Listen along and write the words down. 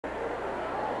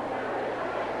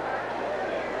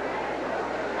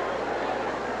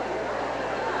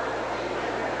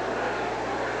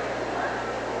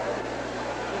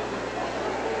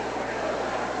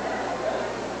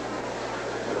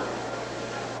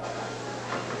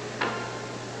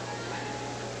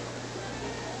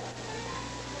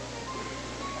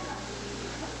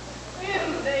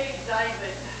say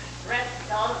that dress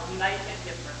does make a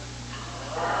difference.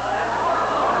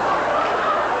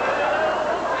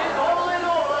 And all in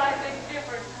all, I think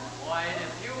different. Why, if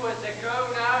you was to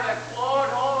go now to Claude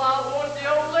Hall, I warrant the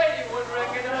old lady would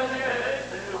recognize you.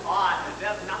 Ah,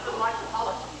 there's nothing like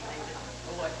polish.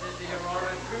 Oh, I said to your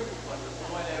honor too, but the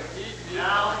boy there, he'd be.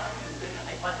 Now,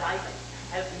 but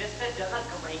has Mr.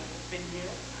 Donahue been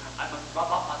here? I must rub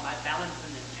up on my balance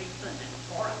in the Jason and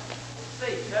Forest. We'll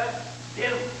see, sir. Do.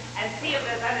 And see if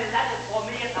there's any letters for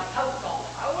me at the post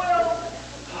office. I will.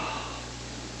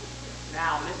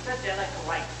 Now, Mr.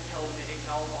 Donahue told me to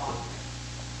go on.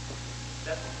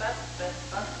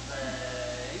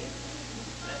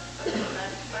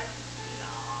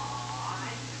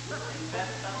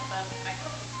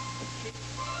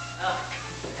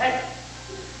 Hey!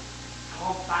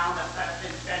 Confound the first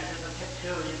inventors of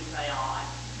Tertullian, say I.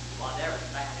 Well, they're as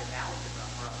bad as algebra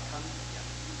for a country.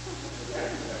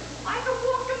 I can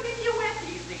walk a minuet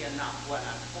easy enough when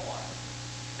I'm four.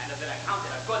 And have been accounted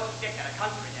a good stick in a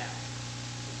country now.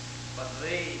 But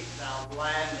these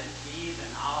outlandish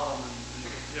heathen almonds and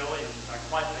Tertullians are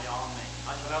quite beyond me.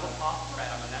 I shall never pass thread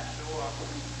them, and that's sure.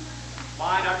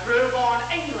 Mine are true-born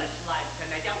English lads,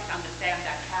 and they don't understand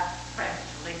that half French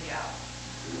lingo.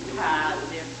 Has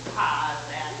this, has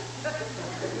that,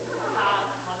 has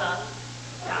mother.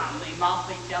 Family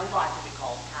mostly don't like to be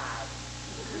called has.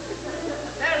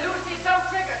 There, Lucy, so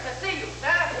triggered to see you,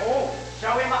 sir. Oh,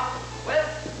 show him up. Well,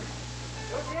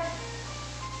 Lucy.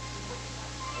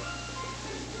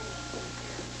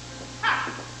 Ha!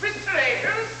 Mr.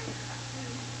 Akers.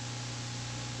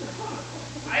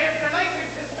 I am delighted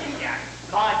to see you.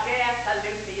 My dear Sir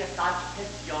Lucius, I've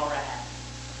kissed your ass.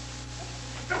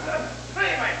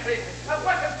 Pray, my friend,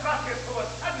 what has brought you so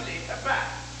suddenly to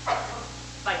Bath?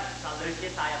 Thanks, Sir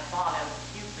Lucius, I have followed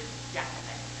Cupid's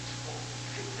jackass,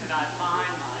 and I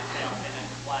find myself in a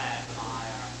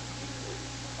quagmire.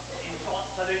 In short,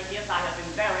 Sir Lucius, I have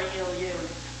been very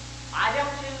ill-used. I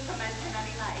don't choose to mention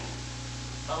any names.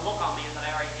 The look on me is a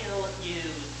very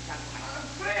ill-used gentleman.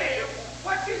 Pray,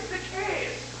 what is the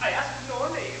case? I ask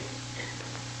no name.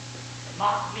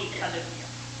 Mark me, Sir Lucius.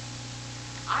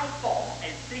 I fall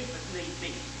as deep as need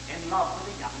be in love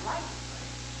with a young lady.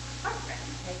 I can't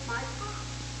take my part.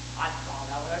 I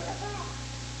follow her to Bath.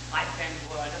 I send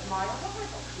word of my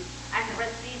arrival and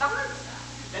receive answer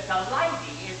that the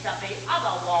lady is to be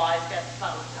otherwise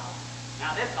disposed of.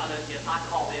 Now this Lucius, I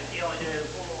call him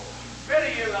ill-used.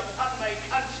 Very ill upon my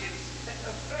conscience.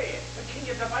 Pray, can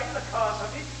you divine the cause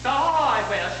of it? Oh, I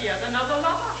will. She has another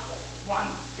lover. One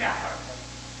dapper.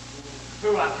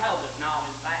 Who I'm told is now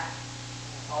is back.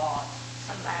 Oh,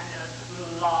 slanders,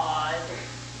 lies.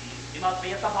 He must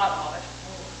be at the bottom of it.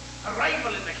 A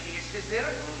rival in the case, is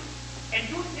there? And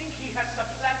you think he has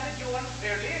supplanted you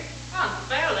unfairly?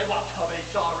 Unfairly? What, to be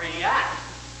sorry he has.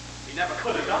 He never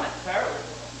could have done it fairly.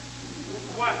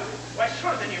 Why,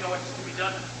 sure then you know what's to be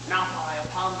done. Now I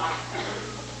upon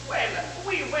myself. Well,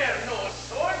 we wear no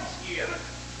swords here,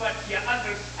 but you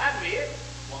understand me.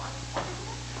 What?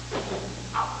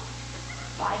 Oh.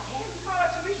 By him? Oh,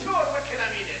 to be sure, what can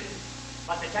I mean it?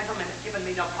 But the gentleman has given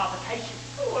me no provocation.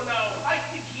 Oh, no, I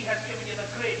think he has given you the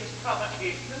greatest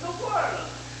provocation in the world.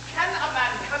 Can a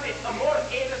man commit a more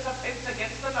heinous offense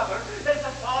against another than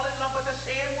to fall in love with the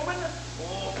same woman?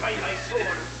 Oh, by my soul,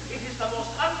 it is the most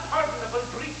unpardonable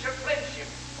breach of friendship.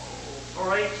 Oh,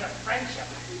 breach of friendship?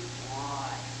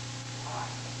 Why?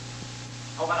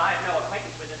 Oh, but I have no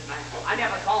acquaintance with this man. I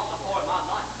never saw him before in my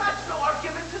life. That's no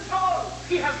argument at all.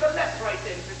 He has the less right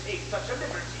then to take such a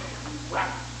liberty. Well,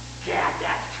 gad,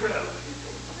 that's true.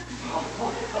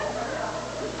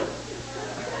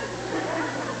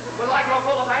 Will I grow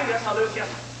full of anger, Sir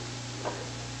Lucius?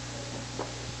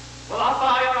 Will I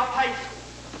fire a pace?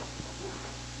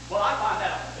 Well, I find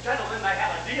that a gentleman may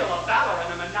have a deal of valor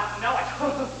in him and not know it.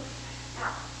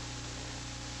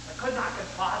 Couldn't I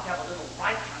contrive to have a little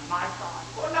right on my side?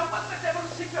 Well, now what the devil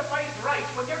signifies right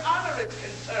when your honor is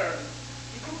concerned?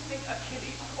 Did you think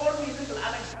Achilles or me little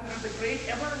Alexander the Great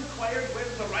ever inquired where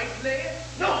the right lay?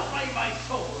 No, by my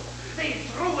soul. They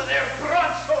drew with their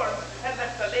broadswords and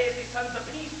left the lazy sons of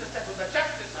peace to settle the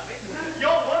justice of it.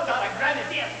 Your words are a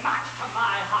grenadier's match to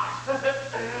my heart.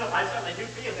 I certainly do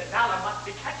feel that valor must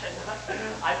be catching.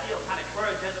 I feel kind of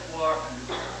courage, as it were,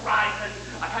 rising,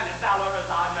 a kind of valor, as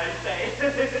I may say.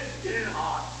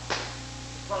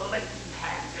 Relenting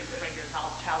hands and fingers,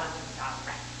 I'll challenge and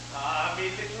direct. Ah, me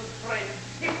little friend,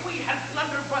 if we had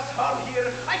blunderbuss hall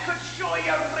here, I could show you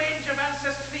a range of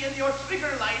ancestry in your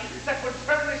trigger line that would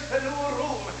furnish the new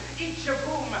room, each of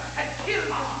whom had killed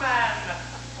his man.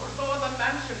 For though the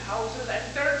mansion houses and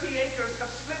 30 acres have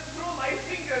slipped through my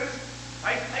fingers,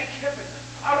 I thank heaven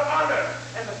Our honor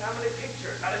and the family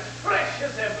pictures are as fresh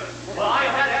as ever. Well, I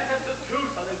have had ancestors too,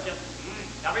 so there's just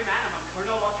every man among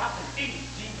colonel or captain is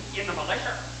deep in the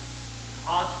militia.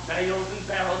 Odds, bales, and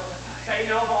barrels, say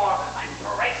no more. I'm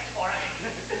braced for it.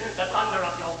 The thunder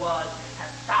of your words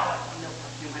has soured the milk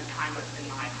of human kindness in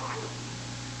my heart.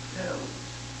 So,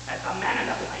 as a man in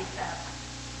the place says,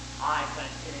 I could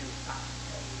do such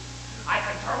things. I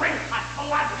could drink my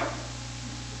blood.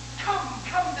 Come,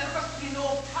 there must be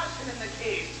no passion in the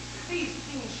case. These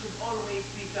things should always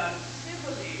be done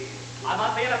civilly. I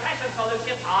must be in a passion, Sir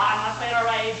Lucius. I must be in a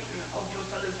rage. Oh, you,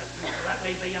 Sir Lucius, let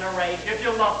me be in a rage if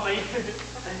you love me.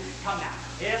 Come now,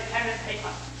 here's pen and paper.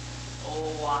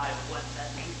 Oh, I would the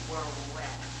ink were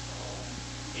wet.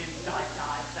 Indict,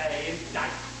 I say,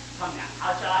 indict. Come now,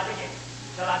 how shall I begin?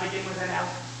 Shall I begin with an L?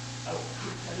 Oh,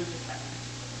 Sir Lucius, let me.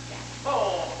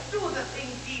 Oh, do the thing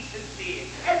decently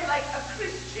and like a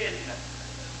Christian.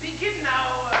 Begin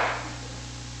now,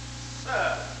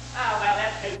 sir. Ah, well,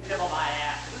 that's too civil, my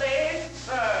ass. Late,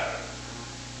 sir.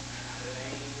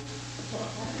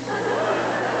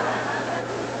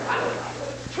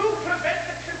 To prevent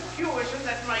the confusion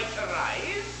that might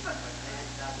arise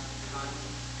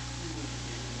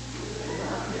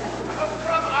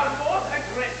from our both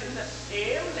addressing the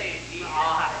same lady.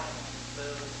 I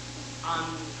will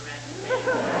undress me.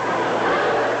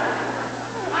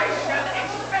 I shall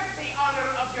expect the honor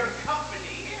of your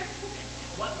company.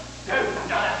 What?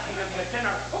 Don't asking of your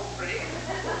dinner. Hopefully,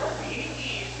 be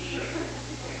easy.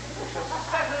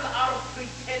 Settle our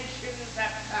pretensions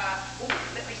at,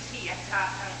 let me see, at,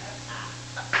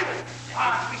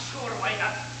 to be sure, why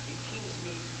not? In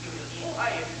Kingsmead Field. Why,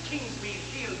 in Kingsmead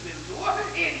Field will do.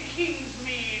 In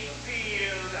Kingsmead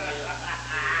Field.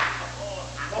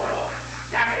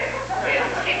 Damn it.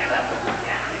 We'll take it up.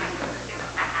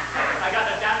 I got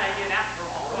a damnation after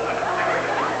all.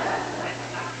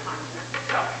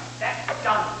 So, that's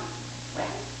Done.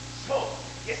 well, so,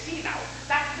 you see now,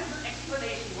 that little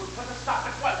explanation will put a stop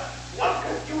at once. One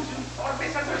confusion or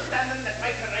misunderstanding that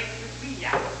might arise between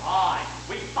you. Aye,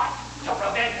 we fight to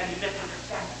prevent any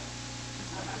misunderstanding.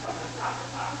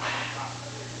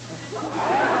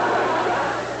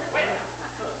 Well,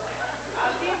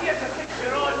 I'll leave you to fix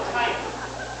your own time.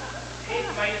 Take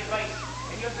my advice,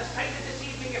 and you'll decide it this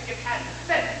evening if you can.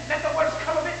 Then, let the worst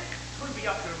come of it. Twill be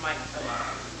off your mind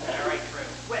tomorrow. Very true.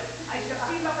 Well, I shall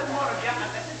see nothing more of you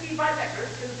unless it be by letter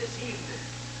till this evening.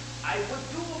 I would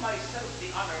do myself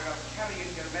the honor of carrying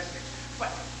your message,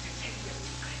 but to tell you a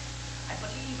secret, I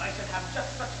believe I should have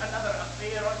just such another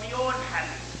affair on my own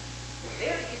hands.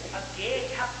 There is a gay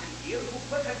captain here who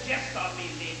put a jest on me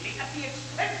lately at the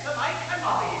expense of my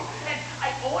country, and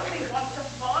I only want to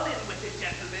fall in with the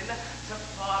gentleman to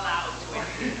fall out with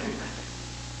him.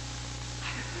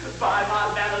 By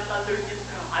my manners, Sir Lucius,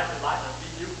 I should like to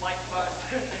see you fight first.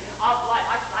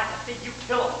 I should like to see you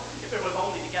kill him, if it was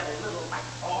only to get a little fight.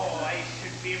 Oh, I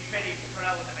should be very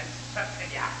proud of it,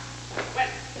 certainly. Well,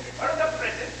 for the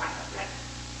present,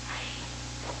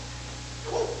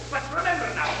 oh, but remember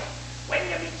now, when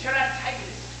you meet your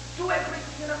antagonist, do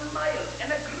everything in a mild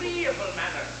and agreeable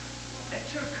manner. Let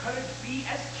your courage be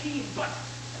as keen, but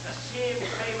at the same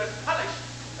time as polished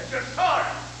as your sword.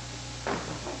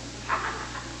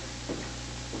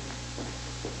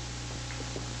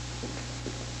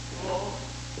 Oh,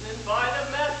 then by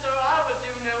the master, I would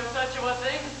do no such a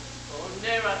thing. Oh,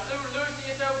 never Sir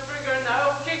Lucius O'Trigger and the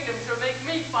whole kingdom should make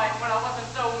me fight when I wasn't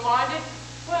so minded.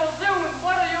 Well, Zoon,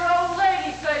 what do your old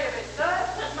lady say of it, sir?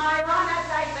 My honor,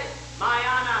 David. My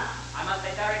honor. I must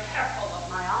be very careful of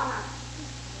my honor.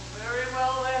 Very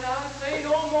well, then, I'll say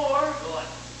no more. Good.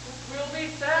 It will be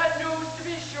sad news, to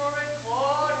be sure, at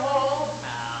Claude Hall.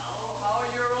 How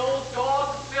your old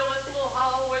dog Phyllis will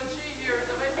howl when she hears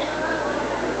of it.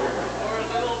 Poor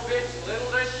little bitch,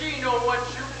 little does she know what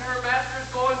shooting her master's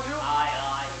going to. Aye,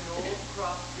 aye. And old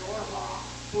Crop, your mom,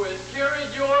 who has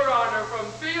carried your honor from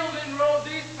field and road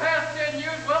these past 10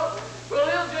 years, well,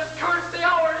 he'll just curse the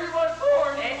hour he was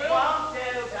born. It won't do,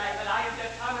 David. I am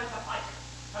determined to fight.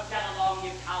 So get along,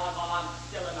 you coward, while I'm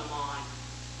still in the mine.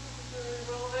 Very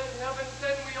well, then, heaven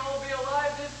send we all be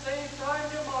alive this same time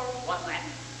tomorrow. What's that?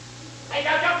 Hey,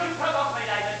 now don't you provoke me,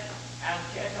 David. And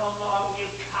get along,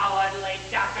 you cowardly,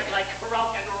 dastardly,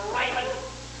 croaking raven.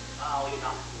 Oh, you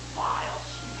a vile,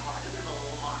 sweethearted little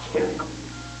luck.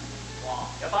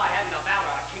 Well, if I hadn't have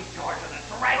out King George and the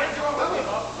dragon,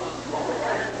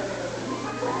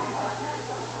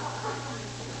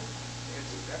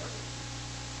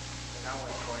 Now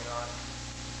what's going on?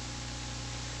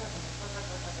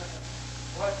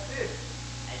 What's this?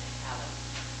 It's Helen.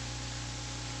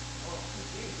 Oh,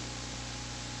 geez.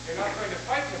 You're not going to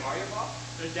fight him, are you, Bob?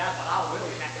 Yeah, but I will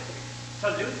check it.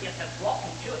 Sir Lucius has brought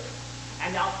me to it.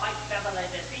 And I'll fight Beverly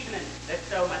this evening. There's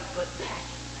so much good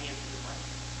passion in the way.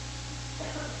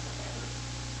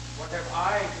 What have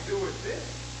I to do with this?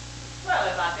 Well,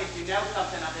 if I think you know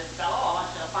something of this fellow, I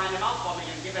want you to find him out for me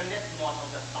and give him this morsel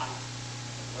to fight.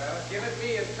 Well, give it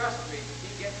me and trust me, he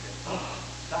gets it. Oh,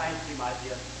 thank you, my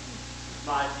dear.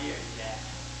 My dear Jack.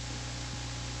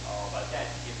 Oh, but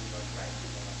that's giving you a great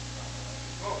deal of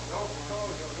trouble. Oh,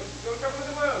 no trouble in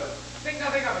the world. Think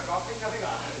nothing of it, Bob, think nothing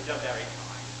of it. You're very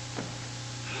kind.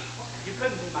 You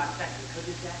couldn't be my second, could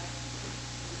you, Jack?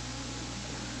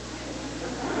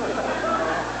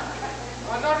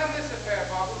 Well, not in this affair,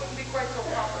 Bob. It wouldn't be quite so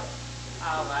proper.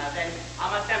 Oh, then I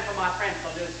must send for my friend,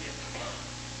 Sir Lucius.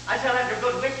 I shall have your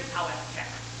good wishes, however,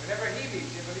 Jack. Whenever he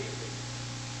meets you, believe me.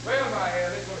 Well, my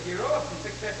little hero,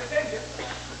 success attend you.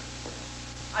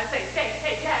 I say,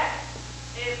 Jack.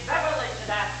 If Beverly should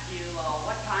ask you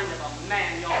what kind of a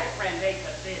man your friend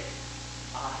Acus is,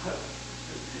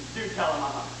 do tell him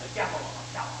I'm a devil of a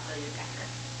fellow, will you, Jack?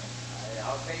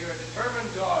 I'll say you're a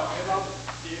determined dog. You love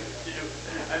You.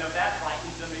 And if that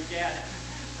frightens him again,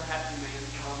 perhaps he may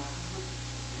come.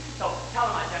 So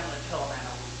tell him I generally kill a man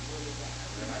a week, will you, Jack?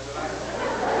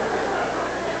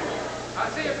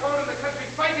 I'll say you're going in the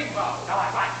country fighting, Bob.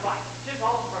 Right. Just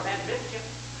also to prevent mischief.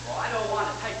 Well, I don't want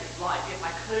to take his life if I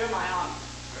clear my army.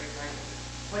 Very kind of you.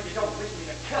 Well, you don't wish me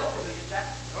to kill him, will you,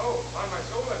 Jack? No, on my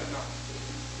soul I did not.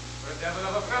 What a devil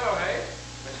of a fellow, hey?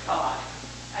 But come on.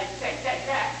 Hey,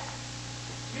 Jack.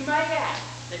 You may add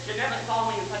that you never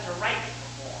saw me in such a rage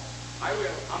before. I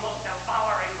will. A most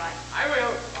devouring rage. I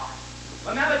will.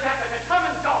 Remember, Jack, a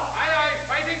determined dog. Aye,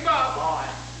 fighting Bob. Boy.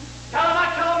 Tell him I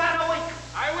kill a man a week.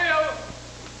 I will.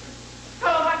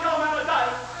 Tell him I kill a man a day.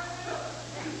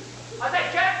 I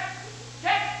say, Jack,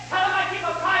 tell him I keep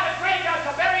a private graveyard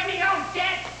to bury me own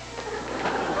dead.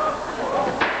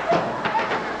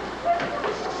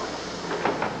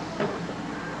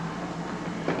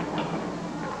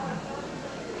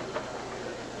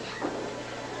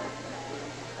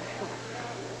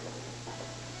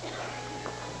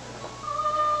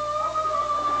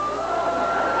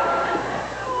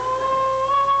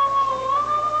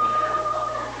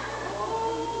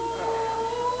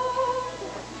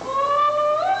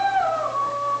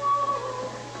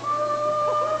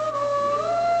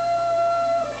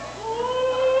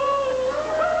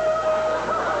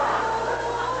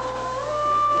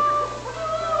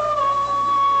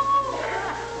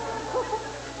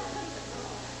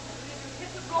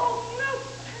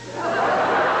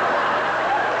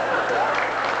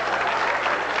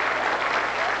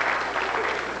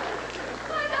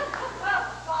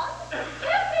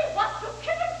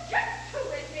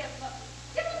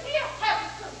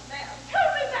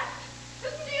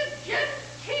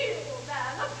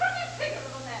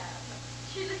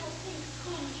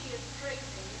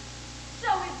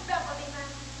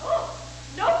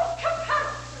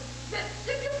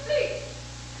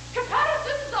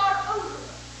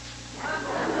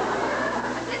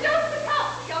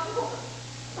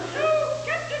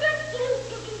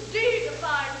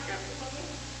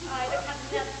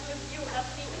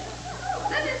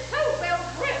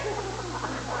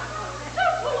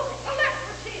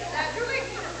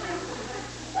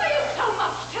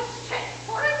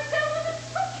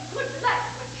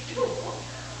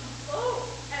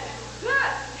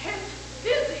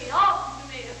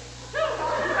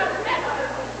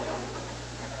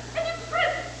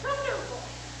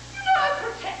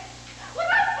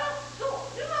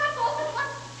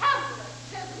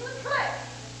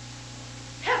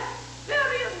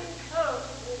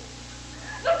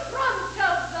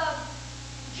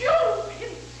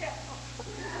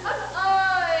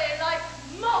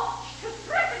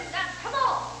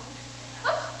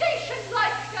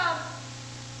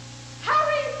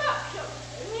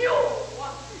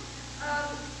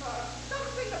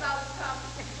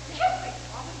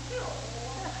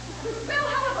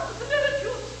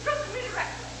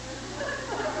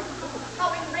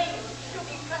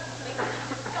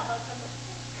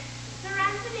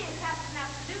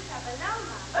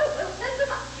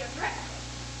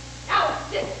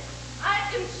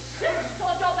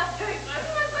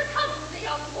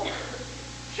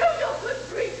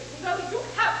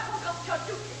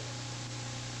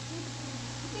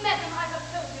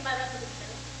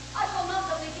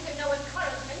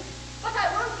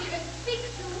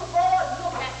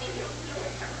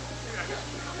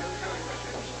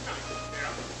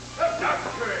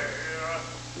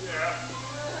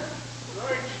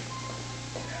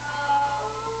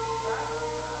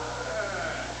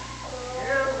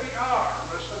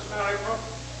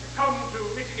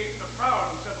 mitigate the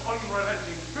frowns of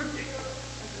unrelenting duty.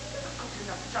 A good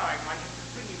enough time, I can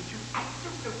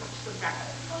don't know what's the matter,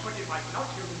 but if I'm not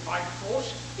here by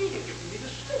force, he had given me the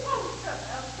slip. Oh, Sir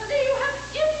Anthony, you have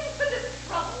infinite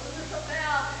trouble in this affair.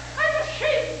 I'm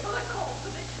ashamed for the cause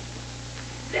of it.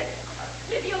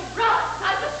 If you run,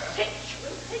 I will cinch you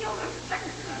into your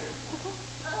reflection.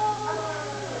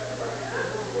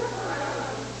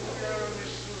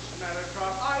 Mrs.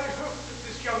 Meadowcroft, I hope that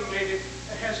this young lady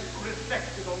has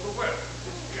reflected on the work of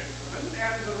this gentleman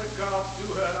and the regard to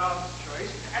her aunt's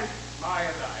choice and my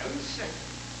alliance.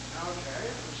 Now, Jerry,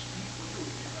 I'll speak with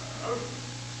you here.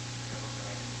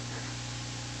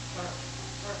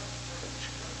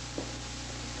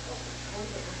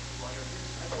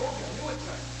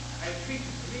 I entreat you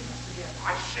to leave us together.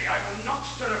 I say I will not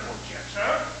stir a foot yet,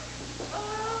 sir.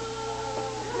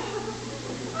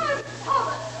 I'm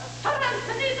sorry, Sir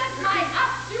Anthony, that I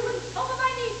asked you and some of my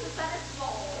nieces that it's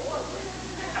small.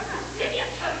 Give your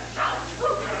turn round.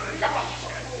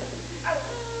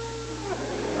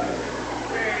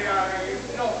 May I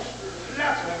not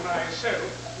flatter myself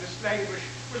this language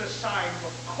will assign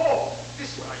of cause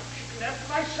dislike after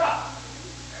my son.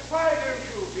 Why don't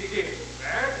you begin,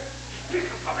 Rydberg? Speak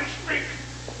of public speak.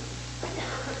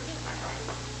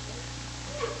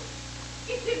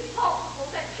 It's impossible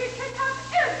that she can have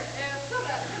anything, Sir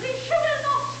Anthony. She will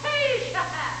not say she has.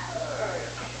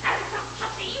 And the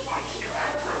pussy wants you.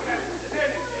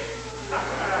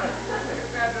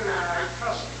 Rather, I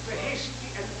trust the hasty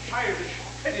and childish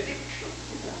benediction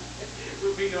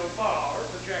will be no bar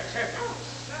to Jack's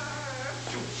happiness.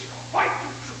 Why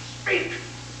don't you speak?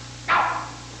 Now!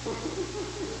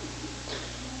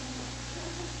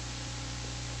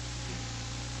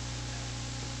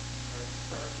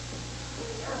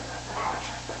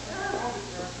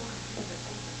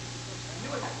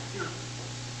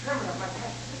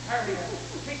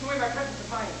 Take away my presence of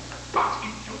mind. But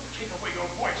if you take away your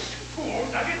voice, fool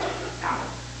nugget, now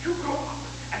you go up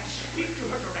and speak to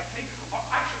her directly, or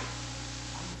I shall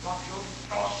unlock your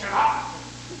door, Sheridan.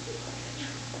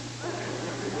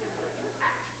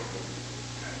 Act!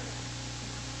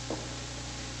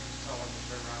 Someone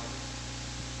turn around.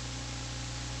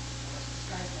 I must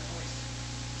disguise my voice.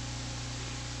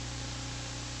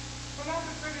 Pronounce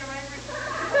it with your language.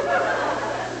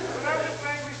 Pronounce it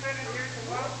language that is here to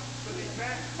love.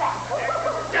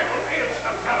 Devil hails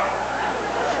the fellow!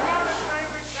 Pronounce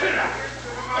language that is here to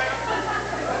the mind.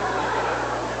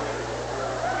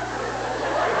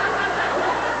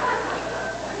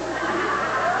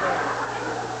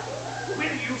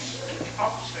 Will you speak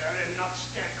up, sir, and not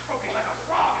stand croaking like a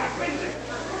frog in a frenzy?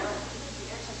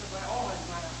 The essence of my all and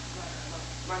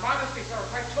my modesty, sir,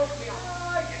 quite choked me up.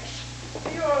 Ah, yes.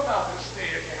 Your modesty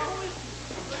again.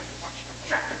 Watch the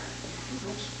jack. You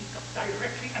don't speak up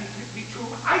directly and give me too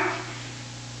height.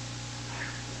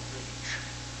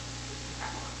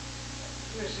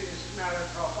 Mrs.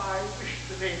 Meadowcroft, I wish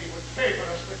the lady would favor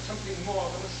us with something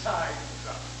more than a side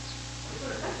glance.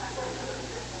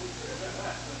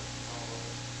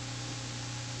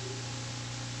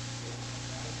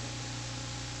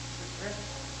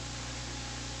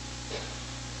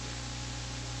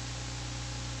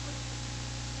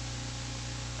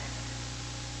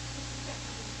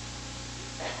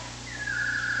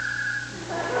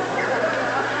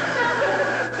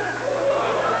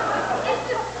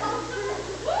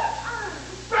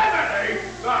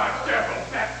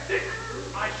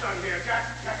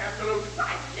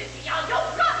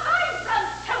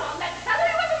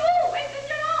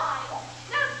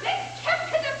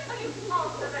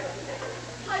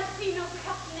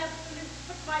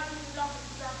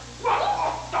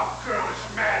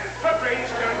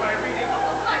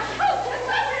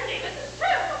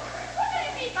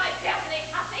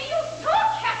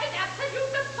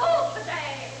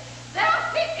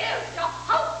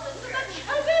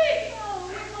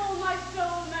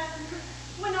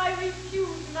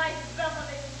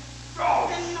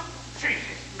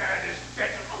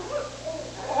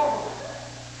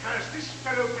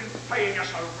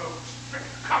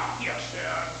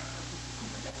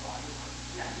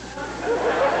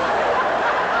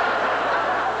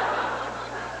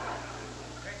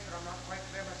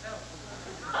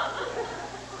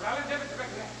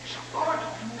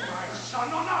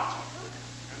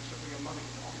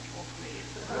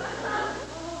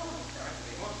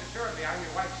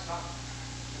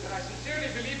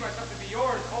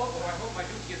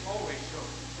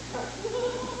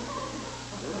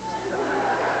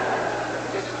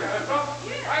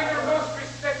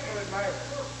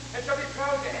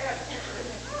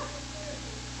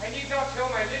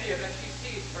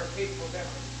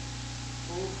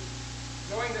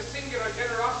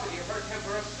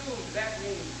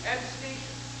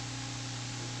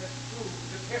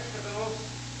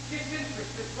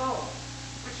 disinterest is gone,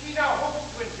 which he now hopes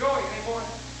to enjoy in a more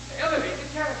elevated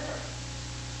character.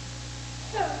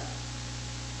 So,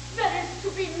 there is to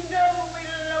be no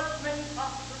elopement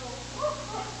possible.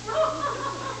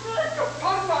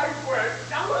 Upon my word,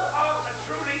 thou art a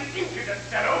truly impudent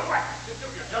fellow. To do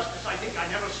you justice, I think I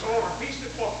never saw or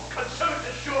feasted for concerted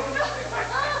assurance.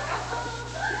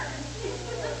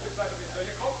 So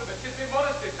you compliment his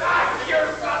modesty.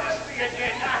 Your modesty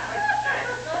again.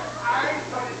 I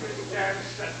thought it was damn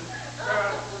sudden.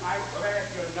 Girl, I'm glad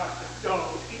you're not the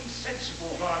dull,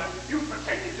 insensible varlet you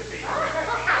pretended to be.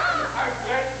 I'm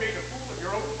glad you made a fool of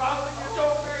your own father and your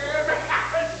daughter.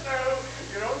 So,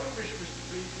 your only wish was to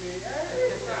please me. I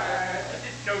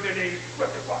didn't know their names.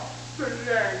 What? The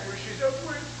languishes of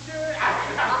winter.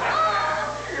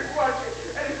 Watch it,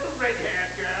 a little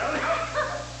red-haired girl.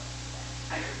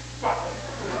 What?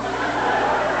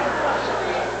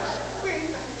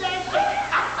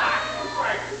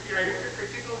 You're a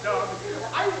critical dog.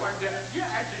 I wonder if you're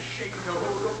as ashamed to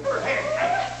hold up her head.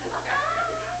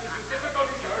 This is difficult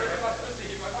to hear. I must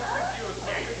perceive. I must refuse.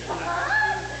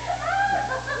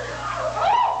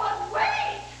 Oh, but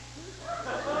wait!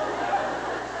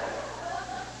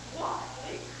 Why,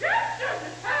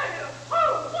 Captain Hale, who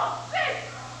was this?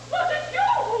 Was it you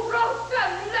who wrote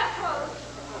them letters?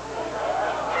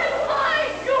 And why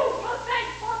you were thank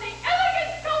for the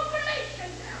elegant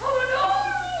compilation of an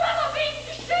old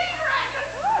weather-beaten she-dragon?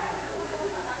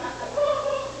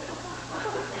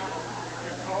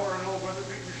 You call her an old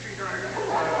weather-beaten she-dragon?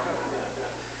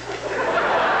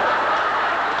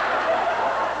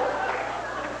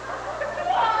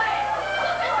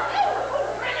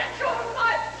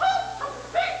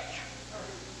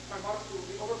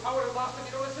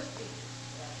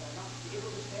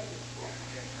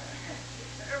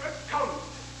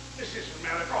 Mrs.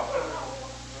 Malakoff,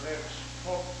 let's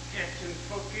forget and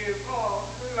forgive all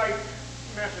life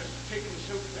matters taken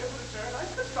so clever, sir. I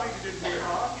confided in my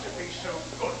heart to be so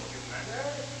good, you matter.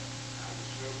 I'm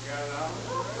so gallant,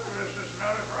 Mrs.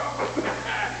 Malakoff.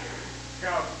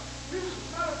 Come, Mrs.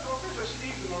 Malakoff is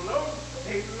asleep and alone.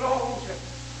 They long to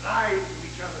fly to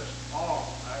each other's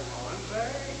arms, I warrant,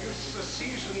 eh? It's the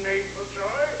season made for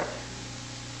joy.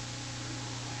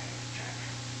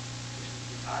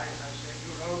 Eyes, I said,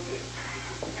 you wrote it.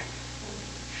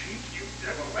 Cheek, you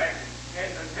devilman,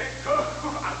 and the neck,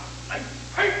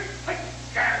 hey,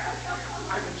 gad.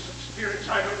 I'm in some spirits,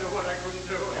 I don't know what I couldn't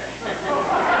do.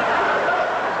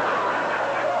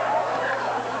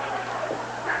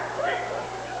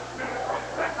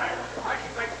 I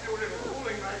should like to do a little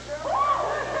fooling myself.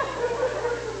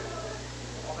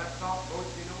 All that soft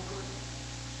voice be no good.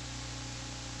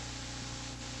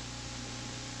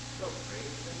 So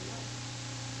brave, isn't it?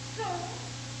 So,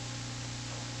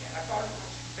 Yeah, I thought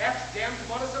that's damned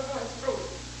modicum was true.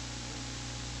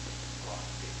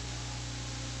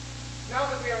 Now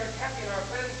that we are as happy in our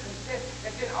friends' consent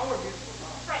as in our mutual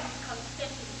love. friends consent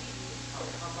indeed. Oh,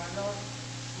 come, my lord.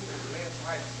 We will lay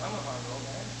aside some of our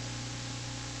romance.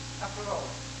 After all,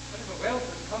 a little wealth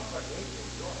and comfort may be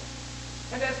enjoyed.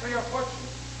 And as for your fortune,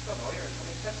 the lawyer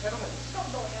shall accept settlements. The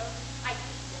lawyer, I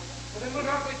hate lawyers. Well, then we'll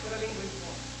not wait for the lingering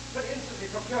form, but instantly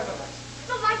procure the license.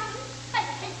 The license? I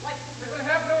hate licenses. We will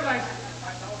have no license,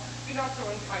 my lord. Be not so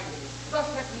unkind to me. Thus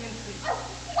let me entreat. Oh,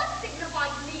 what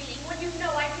signifies kneeling when you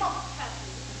know I must have you?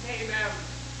 Nay, ma'am,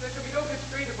 there shall be no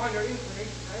constraint upon your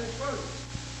inclination, I assure you.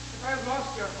 If I have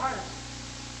lost your heart,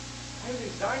 I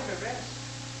resign the rest.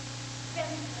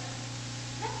 Then,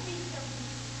 let me tell you,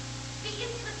 the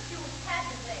interest you had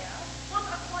there was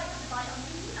acquired by a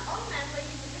mean, unmanly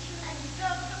position and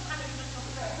deserves the punishment of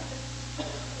death.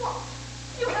 What?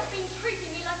 You have been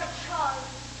treating me like a child,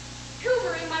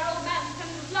 humoring my romance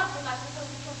and laughing like a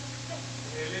social success.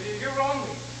 Hey, Lydia, you wrong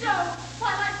me. So,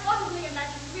 while I fondly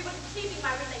imagined we were deceiving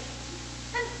my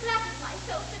relations, and flattered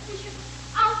myself that we should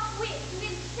outwit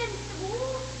and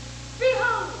insensible,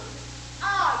 behold,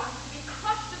 I am to be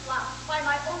crushed at last by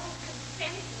my own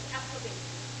consent and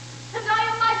approbation, and I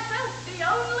am myself the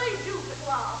only dupe at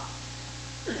last.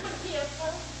 But here,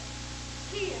 sir,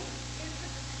 here is the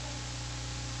success.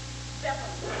 Better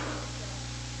than this,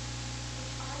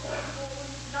 which I was born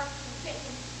not to get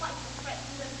in spite of friends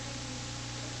and treaties.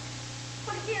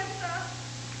 But here, sir,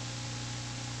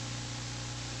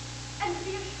 and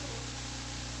be assured,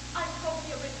 I wrote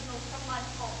the original from my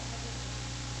heart.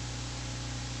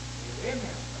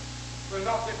 Amen. Will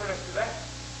not differ as to that.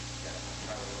 Yes, I'm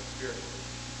trying to experience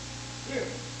it.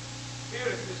 Here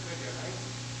is this video, right?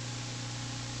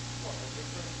 What a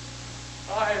difference.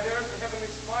 Aye, there's the heavenly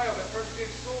smile that first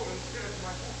gave soul and spirit to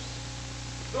my hopes.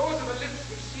 Those are the lips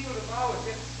which sealed a vow as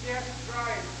yet scarce dry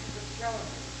in secret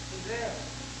challenges. And there,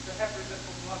 The heifer just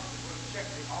was lost to would have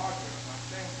checked the argument of my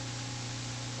thing.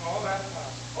 All that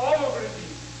past. All over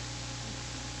indeed.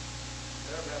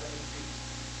 There, brother, in peace.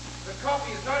 The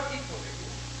copy is not equal to you,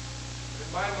 but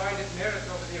in my mind it merits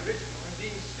over the original, and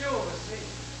being still the same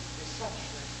is such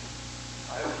that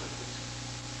I will keep it.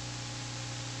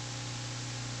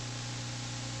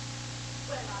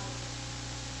 Well,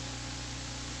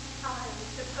 I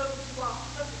suppose you are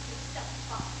perfectly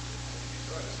satisfied.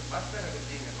 Sure, this is much better than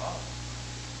being in love.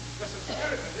 There's some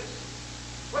spirit in this.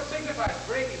 What signifies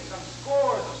breaking some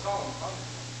scores of solemn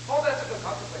promises? All that's of no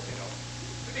consequence, you know.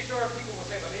 To be sure, people will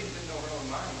say the lady didn't know her own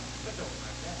mind, but don't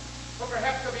mind that. Or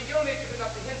perhaps there'll be ill-natured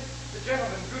enough to hint the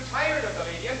gentleman grew tired of the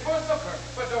lady and forsook her,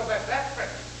 but don't let that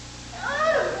fret you.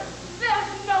 Oh,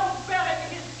 there's no bearing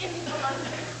his insolence.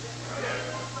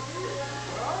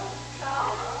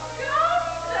 Calm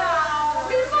down.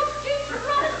 We must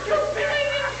interrupt your billing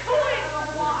and cooing a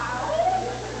while.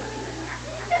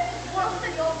 This is worse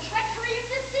than your treachery and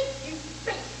deceit, you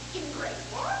base ingrate.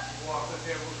 What the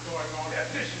devil's going on here?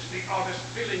 This is the oddest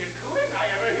billing and cooing I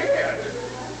ever heard.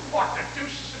 What the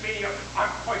deuce is the meaning of it?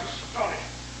 I'm quite astonished.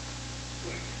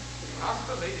 Ask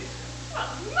the lady.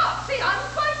 Well, Moxie, I'm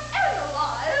quite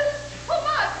analyzed for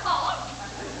my part.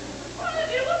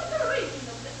 What's the reason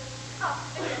of this? I'm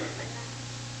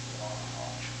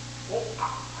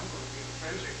going to be in a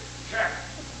frenzy. Jack,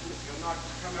 you'll not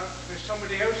come out with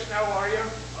somebody else now, are you?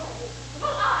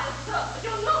 Well, sir,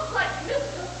 you're not like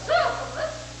Mr.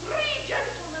 Surplus. 3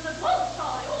 gentlemen at once,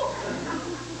 are you?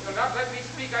 You'll not let me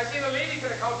speak. I see the lady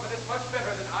can account for this much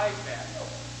better than I can.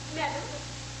 Madam,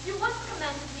 you once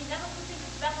commanded me never to think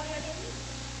of Beverly again.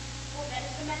 For that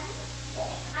is the man.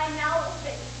 I now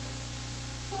obey.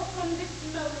 For from this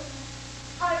moment,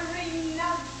 I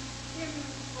renounce him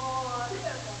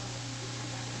forever.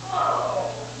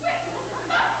 Oh, well,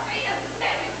 mercy and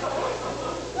miracles!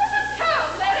 What a town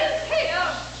there is here!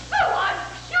 Oh, I'm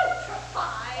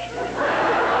putrefied!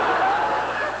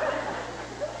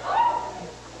 Oh,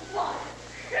 why,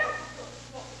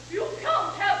 you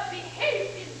can't have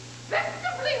behaved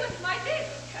inspectably with my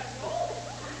neighbor, can you?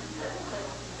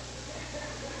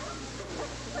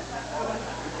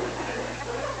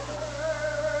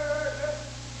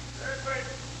 Wait.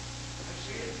 I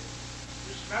see it.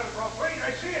 You smell it, Rob. Wait,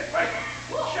 I see it. Wait.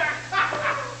 Jack.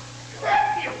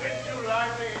 You've been too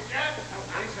lively, Jack. No,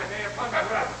 please, I may have fun. No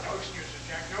excuses,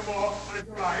 Jack. No more. But if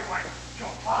you like, why,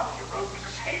 your father, you wrote, was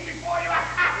ashamed before you.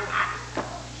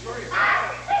 Sure you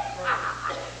can.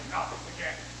 No,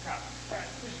 again. Now,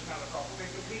 Mrs. Malakoff, will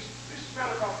make the peace. Mrs.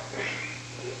 Malakoff.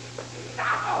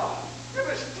 Now, you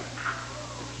must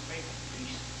make the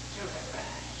peace till the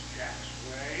last, Jack's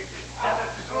way. And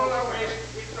it's all always.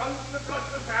 It runs in the blood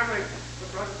of the family. The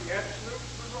blood of the absolute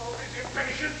was always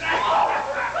impatient.